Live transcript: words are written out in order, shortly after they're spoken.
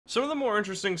Some of the more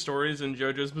interesting stories in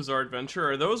JoJo's Bizarre Adventure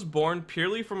are those born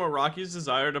purely from Araki's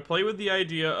desire to play with the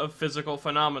idea of physical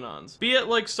phenomenons. Be it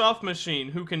like Soft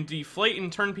Machine, who can deflate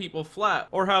and turn people flat,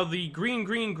 or how the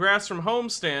green grass from home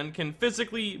stand can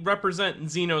physically represent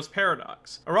Zeno's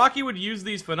paradox. Araki would use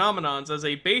these phenomenons as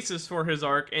a basis for his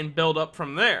arc and build up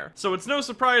from there, so it's no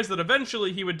surprise that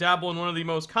eventually he would dabble in one of the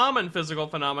most common physical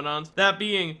phenomenons, that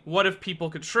being, what if people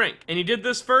could shrink? And he did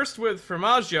this first with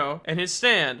Formaggio and his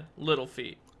stand, Little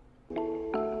Feet.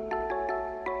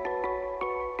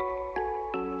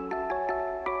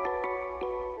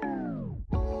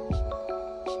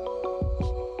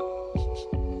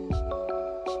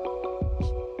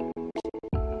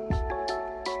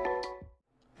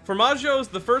 Formaggio is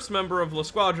the first member of La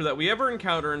Squadra that we ever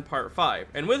encounter in Part 5,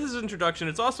 and with his introduction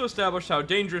it's also established how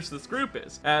dangerous this group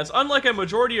is, as unlike a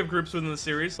majority of groups within the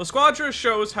series, La Squadra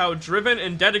shows how driven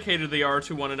and dedicated they are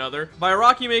to one another, by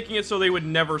Araki making it so they would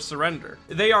never surrender.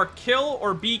 They are kill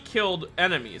or be killed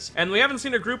enemies, and we haven't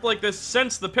seen a group like this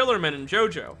since the Pillarmen in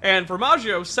JoJo, and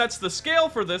Formaggio sets the scale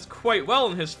for this quite well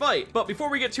in his fight, but before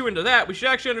we get too into that, we should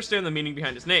actually understand the meaning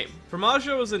behind his name.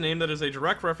 Formaggio is a name that is a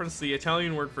direct reference to the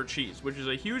Italian word for cheese, which is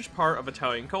a huge part of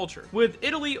Italian culture. With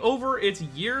Italy, over its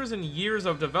years and years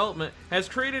of development, has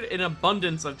created an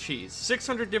abundance of cheese,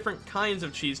 600 different kinds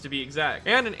of cheese to be exact,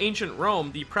 and in ancient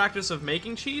Rome, the practice of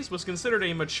making cheese was considered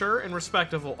a mature and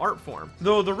respectable art form.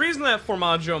 Though the reason that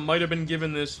Formaggio might have been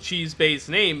given this cheese-based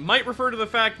name might refer to the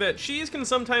fact that cheese can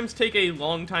sometimes take a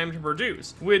long time to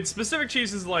produce, with specific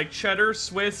cheeses like cheddar,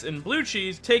 Swiss, and blue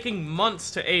cheese taking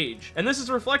months to age. And this is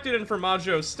reflected in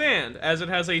Formaggio's stand, as it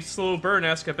has a slow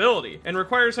burn-esque ability, and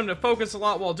requires him to focus a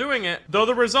lot while doing it, though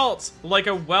the results, like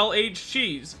a well-aged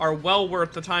cheese, are well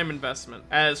worth the time investment.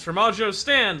 As Formaggio's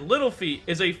stand, Little Feet,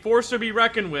 is a force to be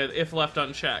reckoned with if left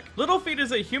unchecked. Little Feet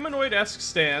is a humanoid-esque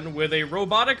stand with a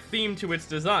robotic theme to its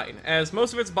design, as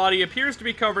most of its body appears to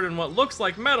be covered in what looks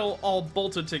like metal all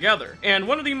bolted together. And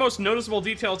one of the most noticeable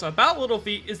details about Little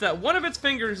Feet is that one of its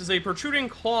fingers is a protruding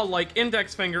claw-like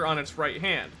index finger on its right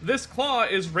hand. This claw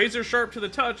is razor sharp to the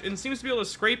touch and seems to be able to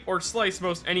scrape or slice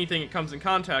most anything it comes in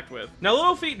contact with. Now,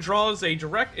 Little Feet draws a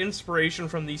direct inspiration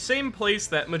from the same place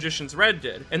that Magician's Red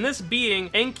did, and this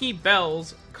being Enki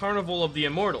Bell's Carnival of the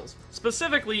Immortals.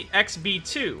 Specifically,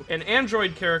 XB2, an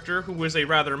android character who was a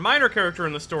rather minor character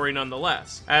in the story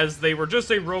nonetheless, as they were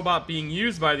just a robot being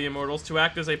used by the Immortals to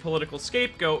act as a political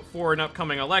scapegoat for an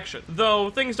upcoming election. Though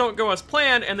things don't go as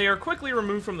planned and they are quickly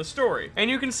removed from the story, and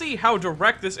you can see how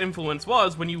direct this influence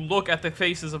was when you look at the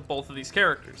faces of both of these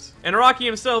characters. And Araki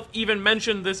himself even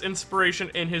mentioned this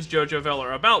inspiration in his JoJo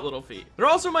Velar about Little Feet. There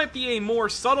also might be a more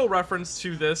subtle reference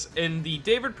to this in the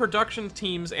David Productions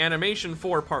team's animation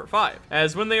for Part 5,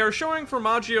 as when they are showing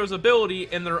Formaggio's ability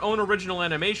in their own original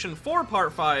animation for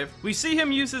Part 5, we see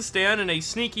him use his stand in a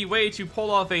sneaky way to pull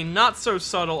off a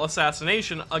not-so-subtle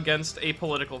assassination against a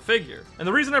political figure. And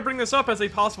the reason I bring this up as a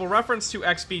possible reference to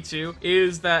XP2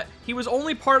 is that he was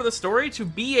only part of the story to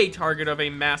be a target of a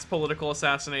mass political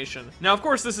assassination. Now, of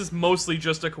course, this is mostly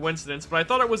just a coincidence, but I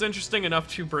thought it was interesting enough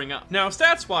to bring up. Now,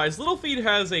 stats-wise, Little Feet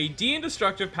has a D in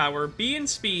destructive power, B in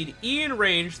speed, E in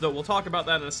range, though we'll talk about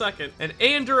that in a second, an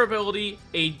A in durability,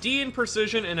 a D in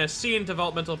precision, and a C in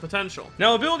developmental potential.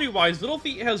 Now, ability-wise, Little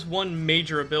Feet has one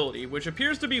major ability, which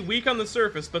appears to be weak on the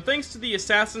surface, but thanks to the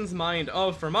assassin's mind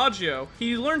of Formaggio,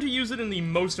 he learned to use it in the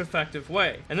most effective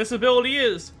way. And this ability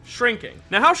is shrinking.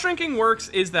 Now, how shrinking works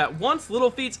is that once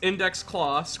Little Feet's index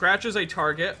claw scratches a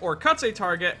target or cuts a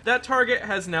target, that target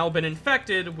has now been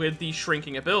infected with the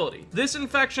shrinking ability. This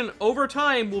infection over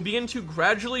time will begin to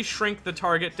gradually shrink the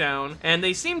target down, and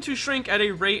they seem to shrink at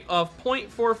a rate of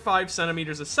 0.45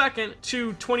 centimeters a second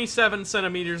to 27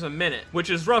 centimeters a minute, which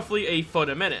is roughly a foot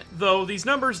a minute. Though these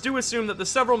numbers do assume that the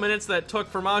several minutes that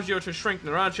took Formaggio to shrink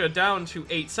Narancia down to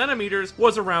 8 centimeters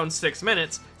was around 6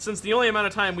 minutes, since the only amount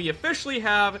of time we officially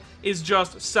have is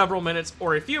just several minutes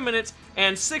or a few minutes,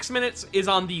 and 6 minutes is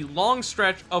on the long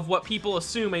stretch of what people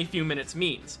assume a few minutes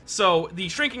means. So the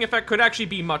shrinking effect could actually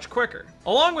be much quicker.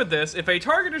 Along with this, if a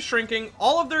target is shrinking,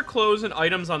 all of their clothes and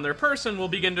items on their person will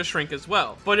begin to shrink as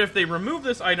well. But if they remove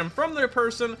this item from their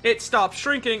person, it stops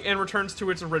shrinking and returns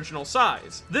to its original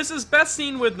size. This is best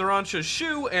seen with Narancia's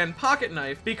shoe and pocket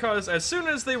knife, because as soon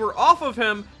as they were off of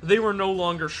him, they were no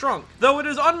longer shrunk. Though it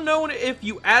is unknown if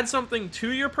you add something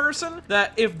to your person,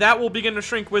 that if that will begin to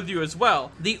shrink with you as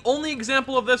well. The only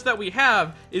example of this that we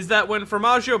have is that when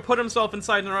Formaggio put himself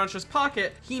inside Narancia's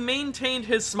pocket, he maintained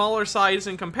his smaller size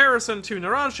in comparison to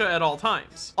Narancia at all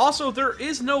times. Also, there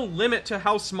is no limit to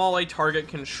how small a target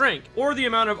can shrink, or the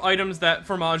amount of items that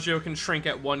Formaggio can shrink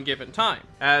at one given time,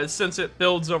 as since it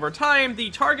builds over time, the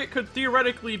target could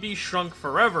theoretically be shrunk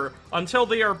forever until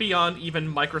they are beyond even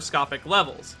microscopic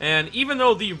levels. And even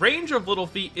though the range of Little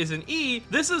Feet is an E,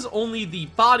 this is only the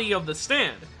body of the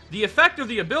stand. The effect of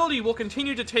the ability will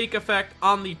continue to take effect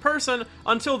on the person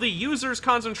until the user's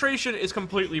concentration is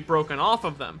completely broken off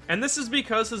of them. And this is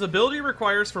because his ability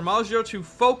requires Formaggio to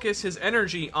focus his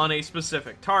energy on a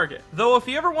specific target. Though if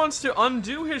he ever wants to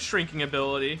undo his shrinking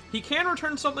ability, he can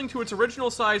return something to its original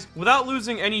size without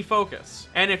losing any focus.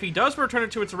 And if he does return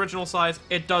it to its original size,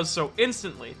 it does so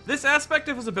instantly. This aspect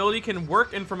of his ability can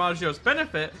work in Formaggio's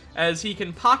benefit, as he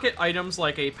can pocket items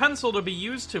like a pencil to be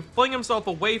used to fling himself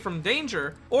away from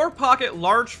danger, or pocket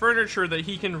large furniture that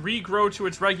he can regrow to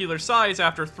its regular size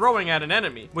after throwing at an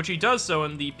enemy, which he does so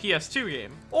in the PS2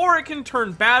 game. Or it can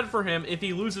turn bad for him if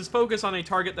he loses focus on a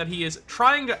target that he is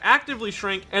trying to actively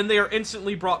shrink and they are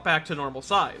instantly brought back to normal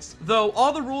size. Though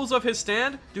all the rules of his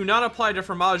stand do not apply to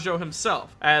Formaggio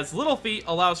himself, as Little Feet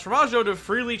allows Formaggio to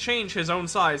freely change his own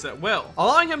size at will,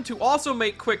 allowing him to also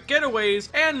make quick getaways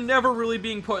and never really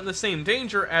being put in the same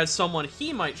danger as someone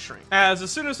he might shrink, as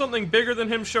soon as something bigger than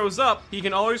him shows up, he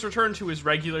can always return to his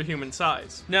regular human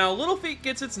size. Now, Little Feet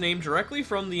gets its name directly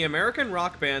from the American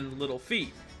rock band Little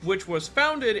Feat, which was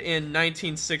founded in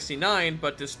 1969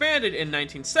 but disbanded in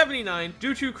 1979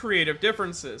 due to creative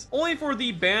differences, only for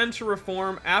the band to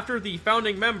reform after the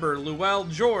founding member Lowell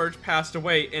George passed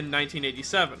away in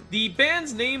 1987. The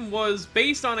band's name was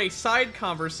based on a side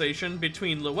conversation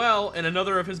between Lowell and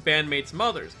another of his bandmates'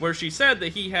 mothers, where she said that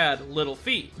he had little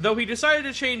feet, though he decided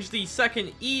to change the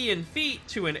second E in feet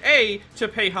to an A to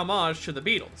pay homage to the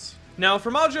Beatles. Now,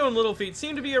 Formaggio and Little Feat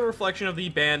seem to be a reflection of the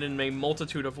band in a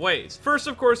multitude of ways. First,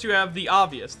 of course, you have the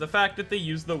obvious, the fact that they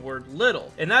use the word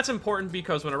little. And that's important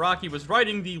because when Araki was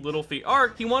writing the Little Feat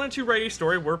arc, he wanted to write a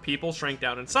story where people shrank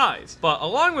down in size. But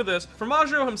along with this,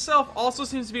 Formaggio himself also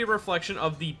seems to be a reflection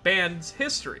of the band's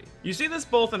history. You see this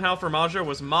both in how Formaggio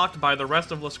was mocked by the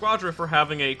rest of La Squadra for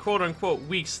having a quote-unquote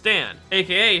weak stand,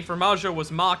 aka Formaggio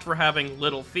was mocked for having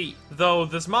little feet. Though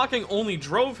this mocking only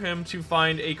drove him to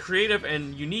find a creative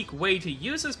and unique way to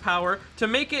use his power to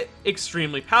make it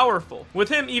extremely powerful, with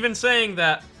him even saying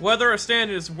that whether a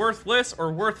stand is worthless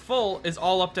or worthful is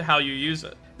all up to how you use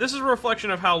it. This is a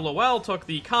reflection of how Lowell took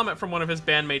the comment from one of his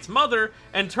bandmates' mother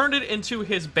and turned it into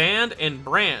his band and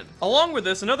brand. Along with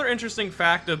this, another interesting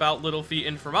fact about Little Feat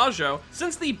and Formaggio,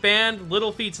 since the band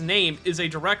Little Feat's name is a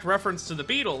direct reference to the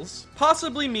Beatles,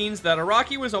 possibly means that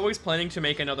Araki was always planning to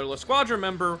make another La Squadra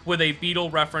member with a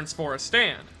Beatle reference for a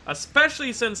stand.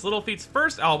 Especially since Little Feat's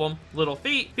first album, Little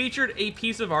Feat, featured a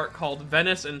piece of art called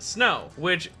Venice and Snow,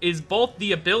 which is both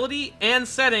the ability and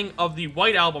setting of the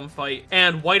White Album fight,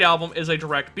 and White Album is a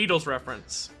direct Beatles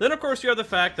reference. Then of course you have the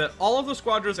fact that all of the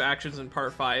Squadra's actions in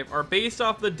Part 5 are based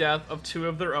off the death of two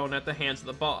of their own at the hands of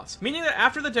the boss, meaning that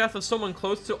after the death of someone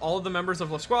close to all of the members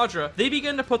of La Squadra, they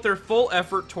begin to put their full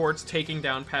effort towards taking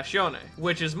down Passione,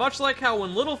 which is much like how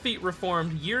when Little Feat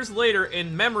reformed years later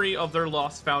in memory of their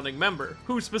lost founding member,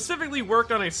 who specifically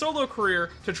worked on a solo career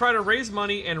to try to raise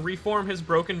money and reform his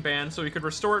broken band so he could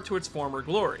restore it to its former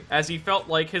glory, as he felt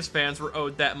like his fans were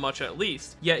owed that much at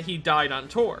least, yet he died on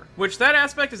tour. Which that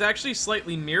aspect is actually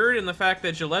slightly mirrored in the fact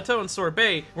that Giletto and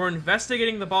Sorbet were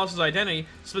investigating the boss's identity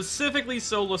specifically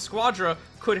so La Squadra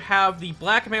could have the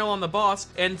blackmail on the boss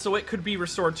and so it could be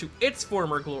restored to its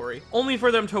former glory, only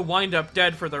for them to wind up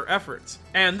dead for their efforts.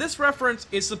 And this reference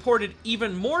is supported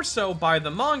even more so by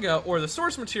the manga or the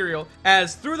source material,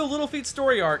 as through the Little Feat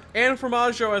story arc and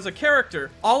Formaggio as a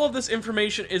character, all of this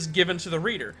information is given to the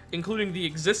reader, including the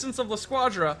existence of La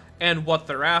Squadra and what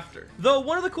they're after. Though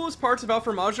one of the coolest parts about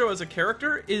Formaggio as a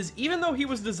character is even though he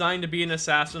was designed to be an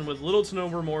assassin with little to no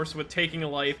remorse with taking a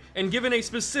life, and given a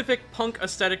specific punk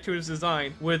aesthetic to his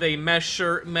design, with a mesh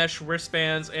shirt, mesh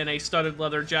wristbands, and a studded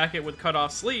leather jacket with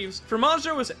cut-off sleeves,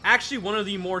 Formaggio is actually one of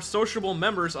the more sociable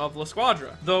members of La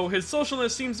Squadra, though his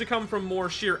socialness seems to come from more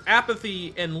sheer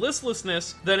apathy and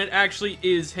listlessness than it actually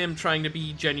is him trying to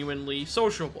be genuinely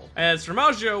sociable. As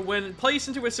Formaggio, when placed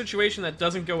into a situation that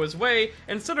doesn't go his way,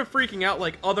 instead of freaking out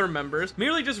like other members,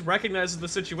 merely just recognizes the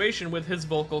situation with his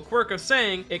vocal quirk of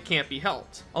saying it can't be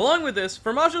helped. Along with this,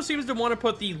 Formaggio seems to want to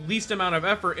put the least amount of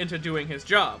effort into doing his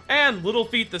job, and Little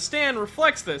Feat the Stand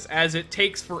reflects this, as it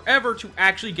takes forever to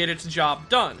actually get its job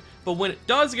done, but when it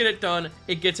does get it done,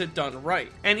 it gets it done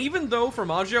right. And even though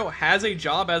Formaggio has a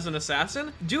job as an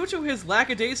assassin, due to his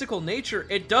lackadaisical nature,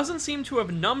 it doesn't seem to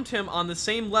have numbed him on the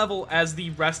same level as the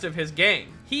rest of his gang.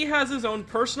 He has his own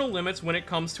personal limits when it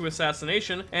comes to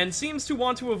assassination, and seems to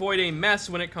want to avoid a mess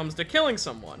when it comes to killing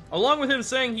someone. Along with him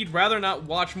saying he'd rather not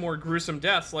watch more gruesome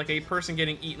deaths, like a person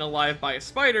getting eaten alive by a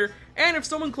spider, and if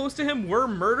someone close to him were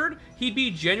murdered, he'd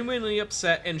be genuinely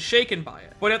upset and shaken by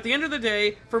it. But at the end of the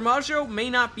day, Formaggio may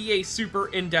not be a super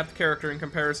in-depth character in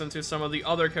comparison to some of the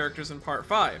other characters in Part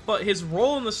 5, but his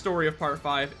role in the story of Part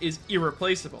 5 is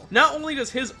irreplaceable. Not only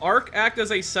does his arc act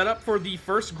as a setup for the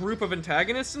first group of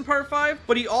antagonists in Part 5,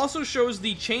 but he also shows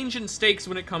the change in stakes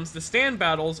when it comes to stand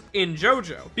battles in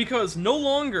JoJo, because no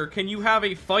longer can you have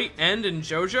a fight end in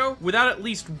JoJo without at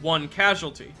least one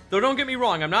casualty. Though don't get me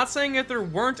wrong, I'm not saying that there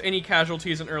weren't any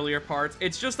casualties in earlier parts,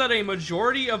 it's just that a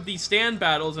majority of the stand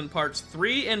battles in parts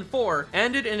 3 and 4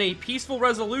 ended in a peaceful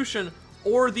resolution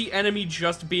or the enemy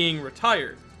just being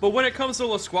retired. But when it comes to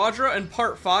La Squadra and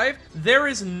Part 5, there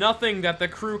is nothing that the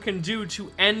crew can do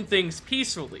to end things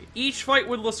peacefully. Each fight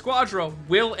with La Squadra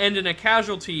will end in a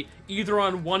casualty, either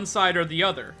on one side or the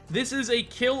other. This is a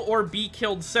kill or be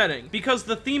killed setting, because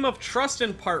the theme of trust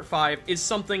in Part 5 is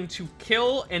something to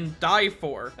kill and die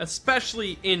for,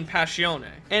 especially in Passione.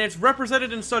 And it's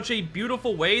represented in such a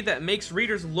beautiful way that makes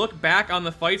readers look back on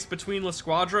the fights between La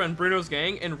Squadra and Bruno's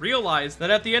gang and realize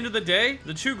that at the end of the day,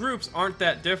 the two groups aren't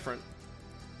that different.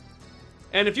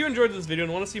 And if you enjoyed this video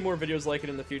and want to see more videos like it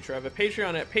in the future, I have a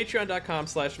Patreon at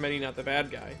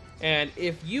patreon.com/ManyNotTheBadGuy. And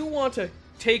if you want to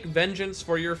take vengeance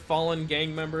for your fallen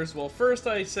gang members, well, first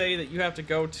I say that you have to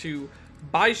go to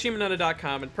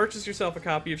buyshimonetta.com and purchase yourself a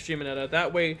copy of Shimonetta.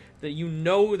 That way that you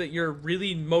know that you're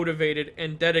really motivated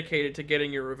and dedicated to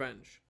getting your revenge.